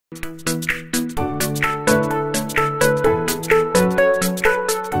Hi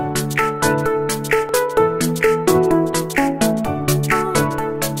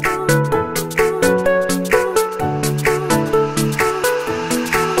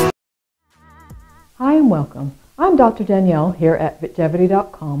and welcome. I'm Dr. Danielle here at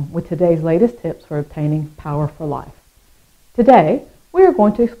Vitgevity.com with today's latest tips for obtaining power for life. Today, we are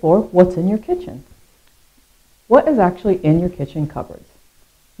going to explore what's in your kitchen. What is actually in your kitchen cupboards?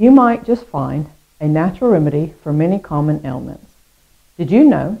 You might just find a natural remedy for many common ailments. Did you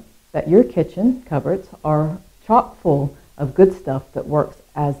know that your kitchen cupboards are chock full of good stuff that works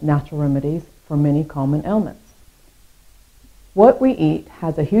as natural remedies for many common ailments? What we eat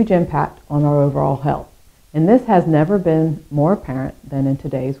has a huge impact on our overall health, and this has never been more apparent than in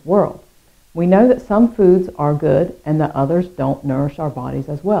today's world. We know that some foods are good and that others don't nourish our bodies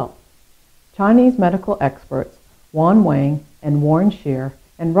as well. Chinese medical experts Wan Wang and Warren Shear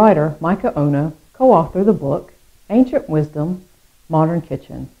and writer Micah Ono co-author the book Ancient Wisdom, Modern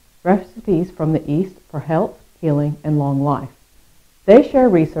Kitchen, Recipes from the East for Health, Healing, and Long Life. They share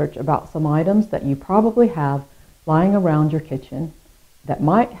research about some items that you probably have lying around your kitchen that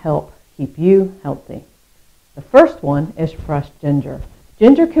might help keep you healthy. The first one is fresh ginger.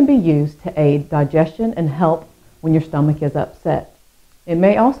 Ginger can be used to aid digestion and help when your stomach is upset. It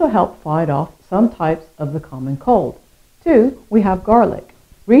may also help fight off some types of the common cold. 2, we have garlic.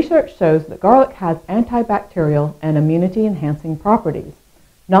 Research shows that garlic has antibacterial and immunity-enhancing properties,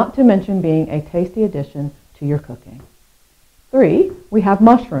 not to mention being a tasty addition to your cooking. 3, we have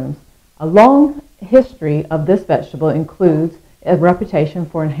mushrooms. A long history of this vegetable includes a reputation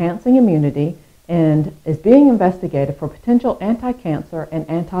for enhancing immunity and is being investigated for potential anti-cancer and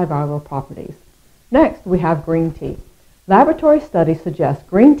antiviral properties. Next, we have green tea. Laboratory studies suggest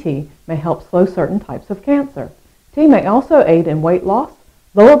green tea may help slow certain types of cancer. Tea may also aid in weight loss,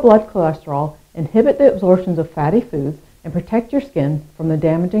 lower blood cholesterol, inhibit the absorption of fatty foods, and protect your skin from the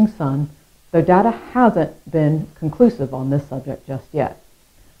damaging sun, though data hasn't been conclusive on this subject just yet.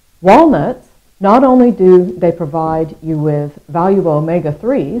 Walnuts, not only do they provide you with valuable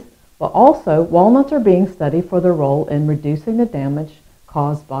omega-3s, but also walnuts are being studied for their role in reducing the damage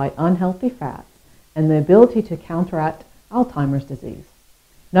caused by unhealthy fats and the ability to counteract Alzheimer's disease.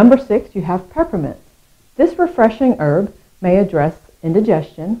 Number 6, you have peppermint. This refreshing herb may address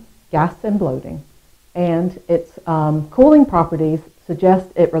indigestion, gas, and bloating, and its cooling properties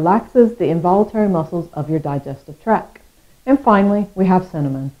suggest it relaxes the involuntary muscles of your digestive tract. And finally, we have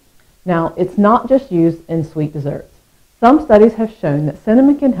cinnamon. Now, it's not just used in sweet desserts. Some studies have shown that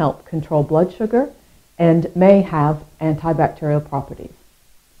cinnamon can help control blood sugar and may have antibacterial properties.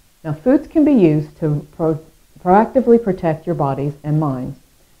 Now, foods can be used to proactively protect your bodies and minds.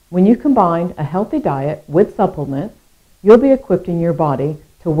 When you combine a healthy diet with supplements, you'll be equipping your body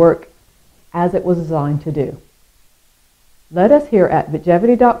to work as it was designed to do. Let us here at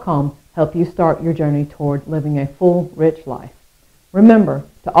Vitgevity.com help you start your journey toward living a full, rich life. Remember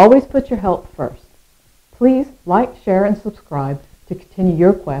to always put your health first. Please like, share, and subscribe to continue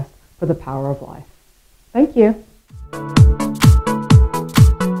your quest for the power of life. Thank you.